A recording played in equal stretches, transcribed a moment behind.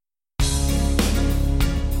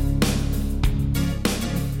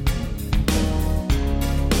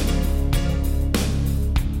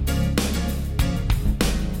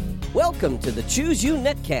Welcome to the Choose You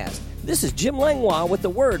Netcast. This is Jim Langlois with the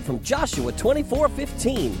word from Joshua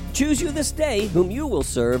 24:15. Choose you this day whom you will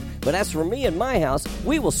serve, but as for me and my house,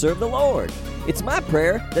 we will serve the Lord. It's my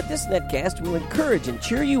prayer that this netcast will encourage and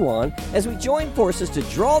cheer you on as we join forces to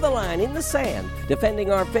draw the line in the sand,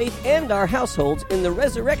 defending our faith and our households in the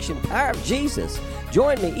resurrection power of Jesus.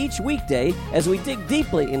 Join me each weekday as we dig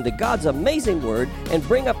deeply into God's amazing word and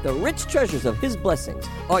bring up the rich treasures of His blessings.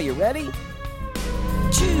 Are you ready?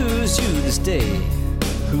 Choose you this day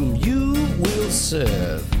whom you will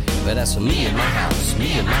serve. But as for me and my house,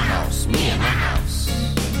 me and my house, me and my house.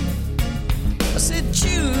 I said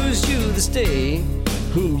choose you this day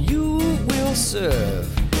whom you will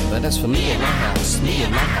serve. But as for me and my house, me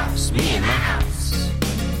and my house, me and my house.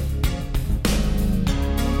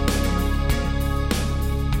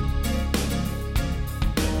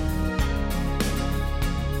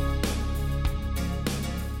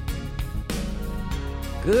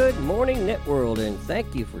 Good morning, Networld, and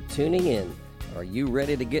thank you for tuning in. Are you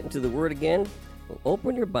ready to get into the Word again? Well,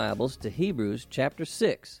 open your Bibles to Hebrews chapter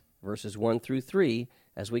 6, verses 1 through 3,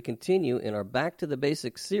 as we continue in our Back to the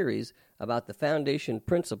Basics series about the foundation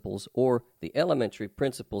principles, or the elementary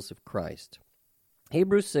principles of Christ.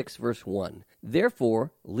 Hebrews 6, verse 1.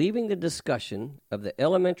 Therefore, leaving the discussion of the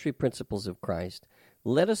elementary principles of Christ,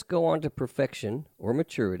 let us go on to perfection, or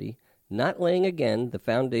maturity, not laying again the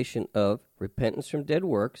foundation of repentance from dead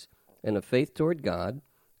works and of faith toward God,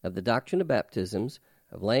 of the doctrine of baptisms,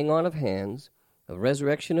 of laying on of hands, of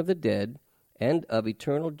resurrection of the dead, and of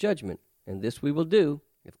eternal judgment. And this we will do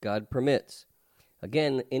if God permits.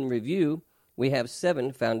 Again, in review, we have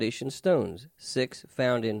 7 foundation stones, 6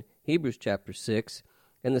 found in Hebrews chapter 6,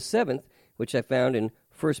 and the 7th, which I found in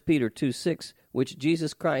 1 Peter 2:6, which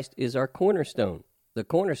Jesus Christ is our cornerstone. The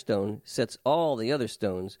cornerstone sets all the other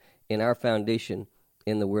stones in our foundation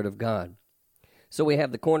in the Word of God. So we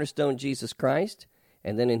have the cornerstone, Jesus Christ,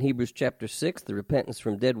 and then in Hebrews chapter 6, the repentance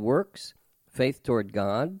from dead works, faith toward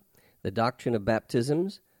God, the doctrine of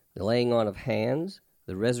baptisms, the laying on of hands,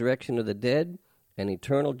 the resurrection of the dead, and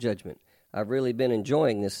eternal judgment. I've really been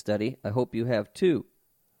enjoying this study. I hope you have too.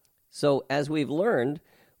 So as we've learned,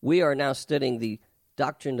 we are now studying the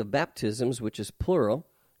doctrine of baptisms, which is plural.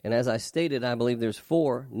 And as I stated, I believe there's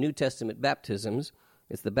 4 New Testament baptisms.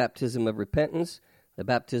 It's the baptism of repentance, the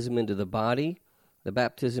baptism into the body, the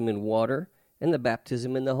baptism in water, and the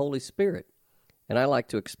baptism in the Holy Spirit. And I like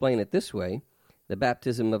to explain it this way. The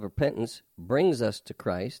baptism of repentance brings us to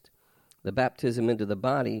Christ. The baptism into the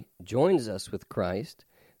body joins us with Christ.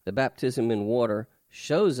 The baptism in water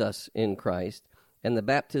shows us in Christ. And the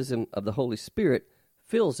baptism of the Holy Spirit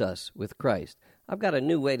fills us with Christ. I've got a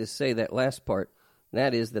new way to say that last part.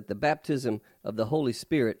 That is that the baptism of the Holy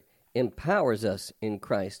Spirit empowers us in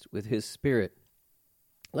Christ with His Spirit.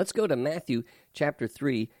 Let's go to Matthew chapter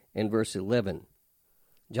 3 and verse 11.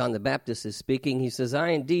 John the Baptist is speaking. He says,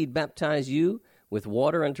 I indeed baptize you with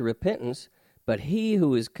water unto repentance, but he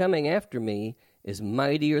who is coming after me is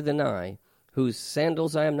mightier than I, whose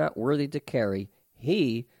sandals I am not worthy to carry.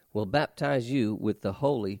 He will baptize you with the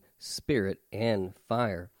Holy Spirit and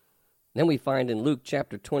fire. Then we find in Luke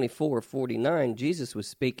chapter 24:49, Jesus was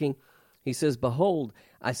speaking. He says, Behold,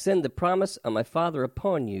 I send the promise of my Father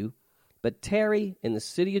upon you, but tarry in the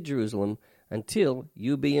city of Jerusalem until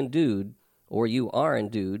you be endued, or you are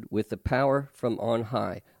endued, with the power from on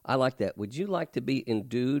high. I like that. Would you like to be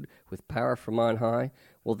endued with power from on high?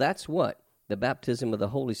 Well, that's what the baptism of the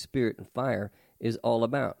Holy Spirit and fire is all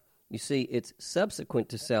about. You see, it's subsequent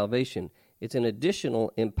to salvation. It's an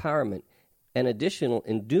additional empowerment, an additional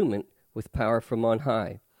endowment with power from on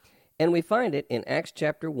high. And we find it in Acts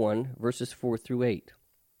chapter 1, verses 4 through 8.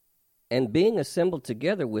 And being assembled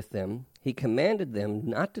together with them, he commanded them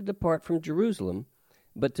not to depart from Jerusalem,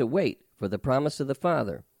 but to wait for the promise of the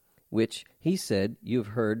Father, which he said, You have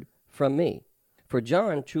heard from me. For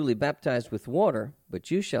John truly baptized with water,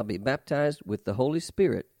 but you shall be baptized with the Holy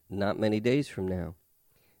Spirit not many days from now.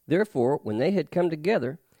 Therefore, when they had come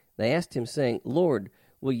together, they asked him, saying, Lord,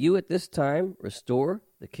 will you at this time restore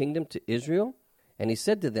the kingdom to Israel? And he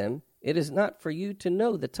said to them, It is not for you to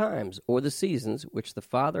know the times or the seasons which the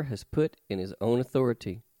Father has put in his own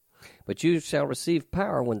authority. But you shall receive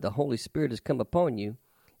power when the Holy Spirit has come upon you,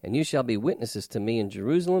 and you shall be witnesses to me in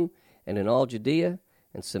Jerusalem and in all Judea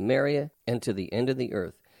and Samaria and to the end of the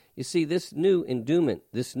earth. You see, this new endowment,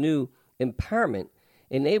 this new empowerment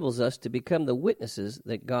enables us to become the witnesses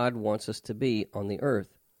that God wants us to be on the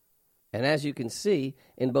earth. And as you can see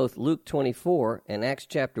in both Luke 24 and Acts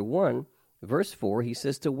chapter 1, verse 4, he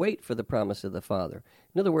says to wait for the promise of the Father.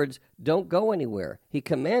 In other words, don't go anywhere. He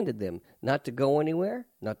commanded them not to go anywhere,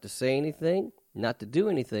 not to say anything, not to do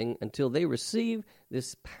anything until they receive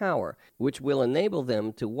this power, which will enable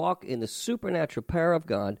them to walk in the supernatural power of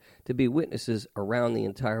God to be witnesses around the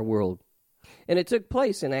entire world. And it took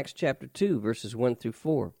place in Acts chapter 2, verses 1 through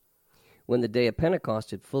 4. When the day of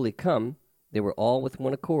Pentecost had fully come, they were all with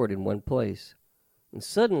one accord in one place. And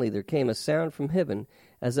suddenly there came a sound from heaven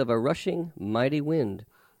as of a rushing mighty wind,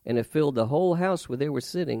 and it filled the whole house where they were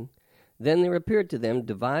sitting. Then there appeared to them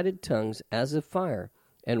divided tongues as of fire,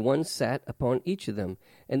 and one sat upon each of them.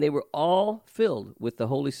 And they were all filled with the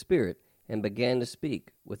Holy Spirit, and began to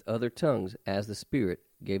speak with other tongues as the Spirit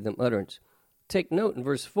gave them utterance. Take note in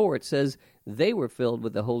verse 4, it says, they were filled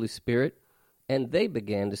with the Holy Spirit, and they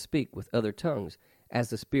began to speak with other tongues as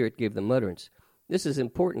the Spirit gave them utterance. This is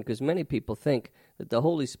important because many people think that the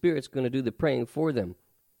Holy Spirit's going to do the praying for them,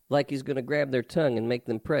 like he's going to grab their tongue and make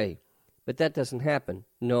them pray. But that doesn't happen.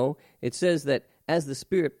 No, it says that as the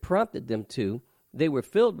Spirit prompted them to, they were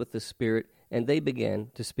filled with the Spirit, and they began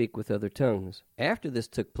to speak with other tongues. After this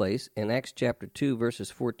took place, in Acts chapter 2,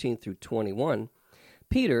 verses 14 through 21,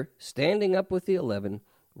 Peter, standing up with the 11,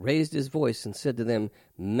 raised his voice and said to them,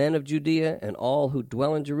 Men of Judea and all who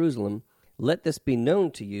dwell in Jerusalem, let this be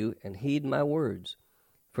known to you, and heed my words.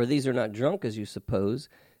 For these are not drunk, as you suppose,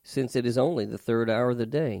 since it is only the third hour of the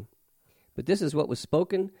day. But this is what was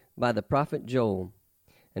spoken by the prophet Joel.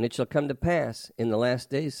 And it shall come to pass in the last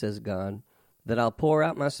days, says God, that I'll pour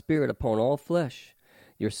out my Spirit upon all flesh.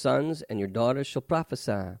 Your sons and your daughters shall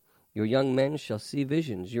prophesy. Your young men shall see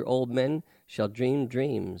visions. Your old men shall dream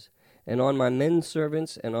dreams. And on my men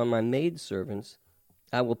servants and on my maid servants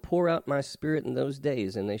I will pour out my Spirit in those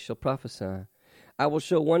days, and they shall prophesy. I will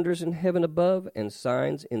show wonders in heaven above and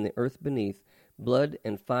signs in the earth beneath, blood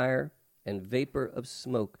and fire and vapor of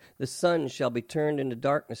smoke. The sun shall be turned into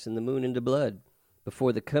darkness and the moon into blood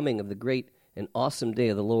before the coming of the great and awesome day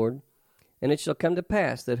of the Lord. And it shall come to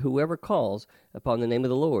pass that whoever calls upon the name of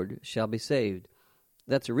the Lord shall be saved.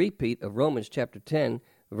 That's a repeat of Romans chapter 10,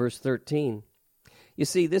 verse 13. You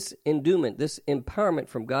see, this endowment, this empowerment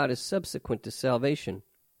from God is subsequent to salvation.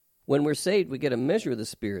 When we're saved, we get a measure of the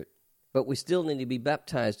Spirit, but we still need to be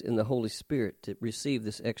baptized in the Holy Spirit to receive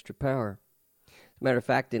this extra power. As a matter of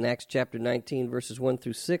fact, in Acts chapter 19, verses 1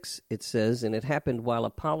 through 6, it says, And it happened while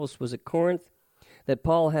Apollos was at Corinth, that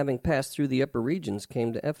Paul, having passed through the upper regions,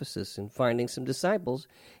 came to Ephesus, and finding some disciples,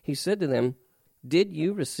 he said to them, Did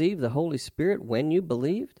you receive the Holy Spirit when you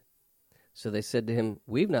believed? So they said to him,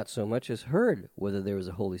 We've not so much as heard whether there was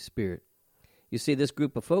a Holy Spirit. You see, this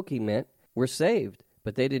group of folk he met were saved,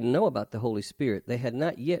 but they didn't know about the Holy Spirit. They had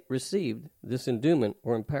not yet received this endowment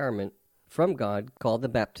or empowerment from God called the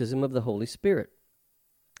baptism of the Holy Spirit.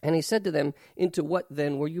 And he said to them, Into what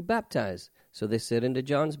then were you baptized? So they said, Into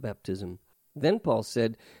John's baptism. Then Paul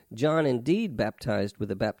said, John indeed baptized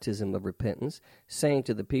with a baptism of repentance, saying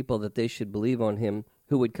to the people that they should believe on him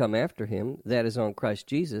who would come after him, that is, on Christ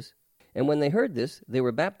Jesus. And when they heard this, they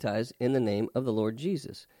were baptized in the name of the Lord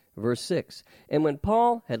Jesus. Verse 6, And when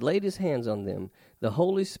Paul had laid his hands on them, the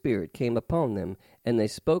Holy Spirit came upon them, and they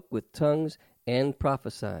spoke with tongues and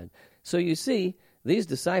prophesied. So you see, these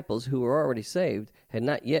disciples who were already saved had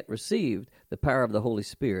not yet received the power of the Holy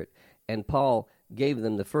Spirit, and Paul gave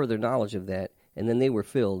them the further knowledge of that, and then they were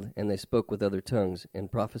filled, and they spoke with other tongues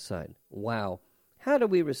and prophesied. Wow! How do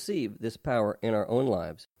we receive this power in our own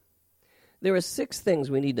lives? There are 6 things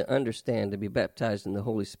we need to understand to be baptized in the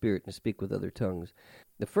Holy Spirit and speak with other tongues.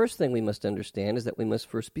 The first thing we must understand is that we must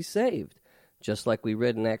first be saved. Just like we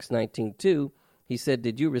read in Acts 19:2, he said,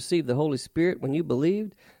 Did you receive the Holy Spirit when you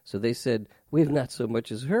believed? So they said, We have not so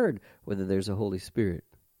much as heard whether there's a Holy Spirit.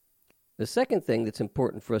 The second thing that's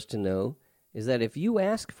important for us to know is that if you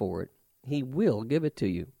ask for it, he will give it to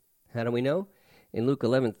you. How do we know? In Luke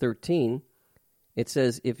 11:13, it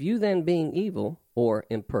says, If you then being evil or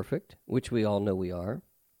imperfect, which we all know we are,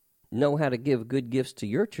 know how to give good gifts to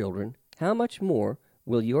your children, how much more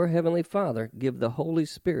will your heavenly Father give the Holy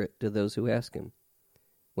Spirit to those who ask him?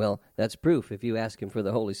 Well, that's proof. If you ask him for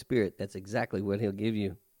the Holy Spirit, that's exactly what he'll give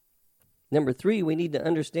you. Number 3, we need to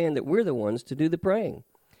understand that we're the ones to do the praying.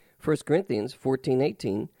 1 Corinthians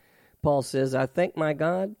 14:18, Paul says, I thank my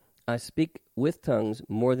God, I speak with tongues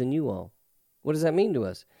more than you all. What does that mean to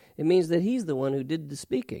us? It means that he's the one who did the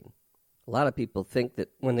speaking. A lot of people think that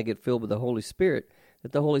when they get filled with the Holy Spirit,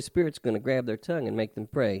 that the Holy Spirit's going to grab their tongue and make them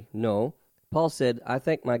pray. No. Paul said, I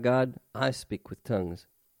thank my God, I speak with tongues.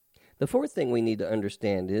 The fourth thing we need to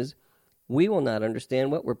understand is we will not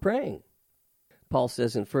understand what we're praying. Paul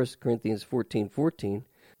says in 1 Corinthians 14:14,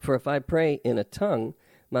 For if I pray in a tongue,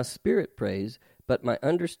 my spirit prays, but my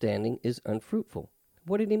understanding is unfruitful.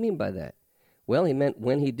 What did he mean by that? Well, he meant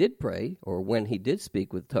when he did pray, or when he did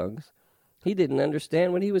speak with tongues, he didn't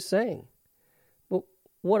understand what he was saying.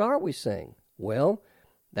 What are we saying? Well,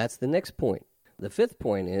 that's the next point. The fifth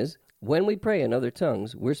point is, when we pray in other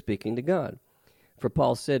tongues, we're speaking to God. For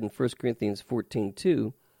Paul said in 1 Corinthians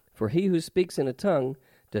 14:2, "For he who speaks in a tongue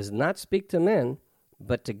does not speak to men,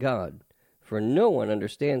 but to God. For no one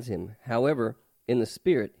understands him. However, in the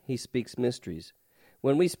Spirit he speaks mysteries."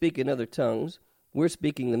 When we speak in other tongues, we're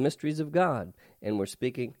speaking the mysteries of God, and we're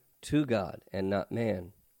speaking to God and not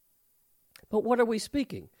man. But what are we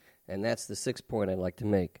speaking? And that's the sixth point I'd like to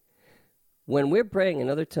make. When we're praying in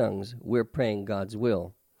other tongues, we're praying God's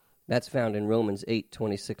will. That's found in Romans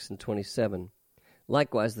 8:26 and 27.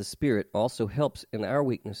 Likewise, the Spirit also helps in our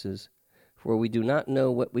weaknesses, for we do not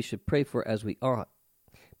know what we should pray for as we ought.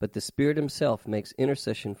 But the Spirit himself makes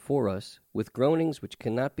intercession for us with groanings which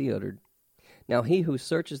cannot be uttered. Now he who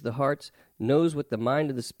searches the hearts knows what the mind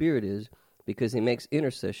of the Spirit is, because he makes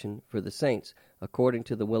intercession for the saints according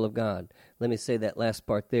to the will of God. Let me say that last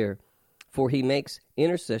part there. For he makes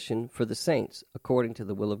intercession for the saints according to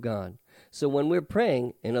the will of God. So when we're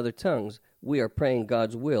praying in other tongues, we are praying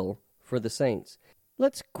God's will for the saints.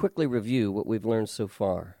 Let's quickly review what we've learned so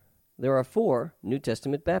far. There are 4 New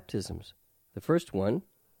Testament baptisms. The first one,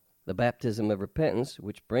 the baptism of repentance,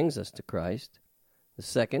 which brings us to Christ. The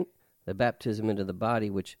second, the baptism into the body,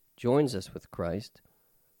 which joins us with Christ.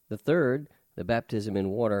 The third, the baptism in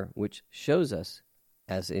water, which shows us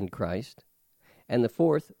as in Christ. And the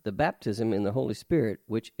fourth, the baptism in the Holy Spirit,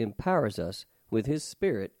 which empowers us with his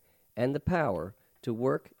Spirit and the power to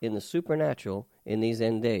work in the supernatural in these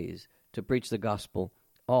end days, to preach the gospel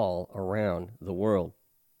all around the world.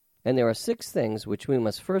 And there are 6 things which we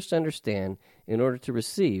must first understand in order to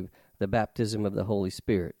receive the baptism of the Holy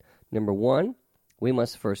Spirit. Number 1, we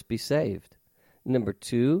must first be saved. Number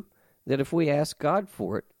 2, that if we ask God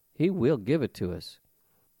for it, he will give it to us.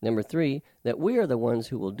 Number 3, that we are the ones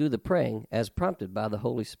who will do the praying as prompted by the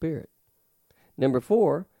Holy Spirit. Number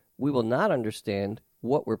 4, we will not understand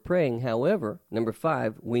what we're praying. However, number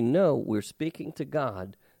 5, we know we're speaking to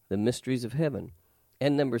God the mysteries of heaven.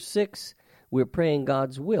 And number 6, we're praying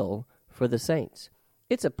God's will for the saints.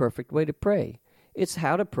 It's a perfect way to pray. It's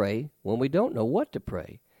how to pray when we don't know what to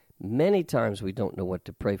pray. Many times we don't know what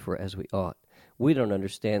to pray for as we ought. We don't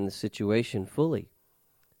understand the situation fully.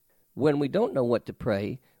 When we don't know what to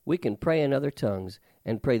pray, we can pray in other tongues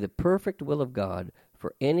and pray the perfect will of God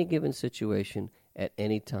for any given situation at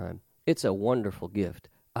any time. It's a wonderful gift.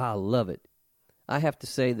 I love it. I have to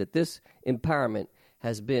say that this empowerment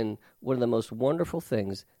has been one of the most wonderful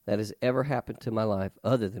things that has ever happened to my life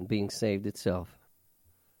other than being saved itself.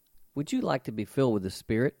 Would you like to be filled with the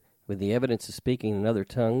Spirit, with the evidence of speaking in other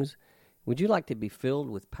tongues? Would you like to be filled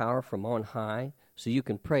with power from on high so you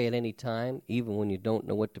can pray at any time, even when you don't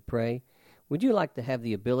know what to pray? Would you like to have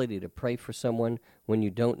the ability to pray for someone when you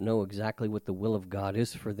don't know exactly what the will of God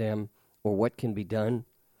is for them or what can be done?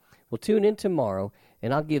 Well, tune in tomorrow,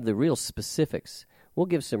 and I'll give the real specifics. We'll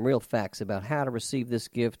give some real facts about how to receive this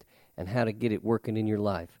gift and how to get it working in your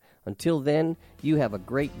life. Until then, you have a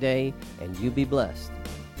great day, and you be blessed.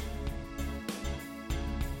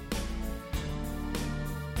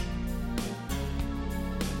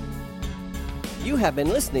 You have been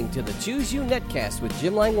listening to the Choose You Netcast with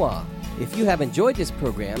Jim Langlois. If you have enjoyed this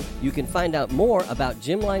program, you can find out more about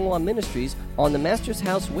Jim Langlois Ministries on the Master's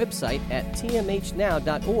House website at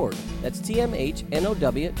tmhnow.org. That's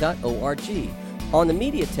tmhnow.org. On the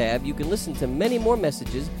Media tab, you can listen to many more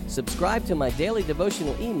messages, subscribe to my daily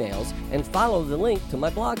devotional emails, and follow the link to my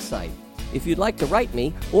blog site. If you'd like to write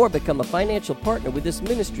me or become a financial partner with this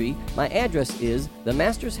ministry, my address is The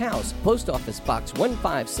Master's House, Post Office Box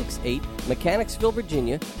 1568, Mechanicsville,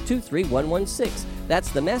 Virginia, 23116.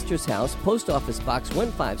 That's The Master's House, Post Office Box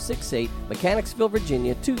 1568, Mechanicsville,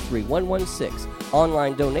 Virginia, 23116.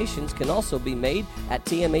 Online donations can also be made at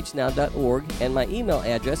tmhnow.org, and my email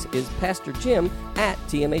address is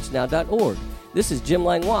pastorjim@tmhnow.org. This is Jim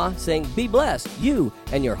Langlois saying, be blessed, you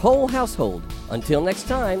and your whole household. Until next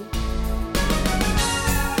time.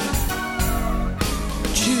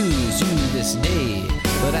 Choose you this day,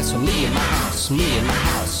 but that's for me and my house, me and my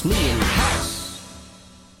house, me and my house.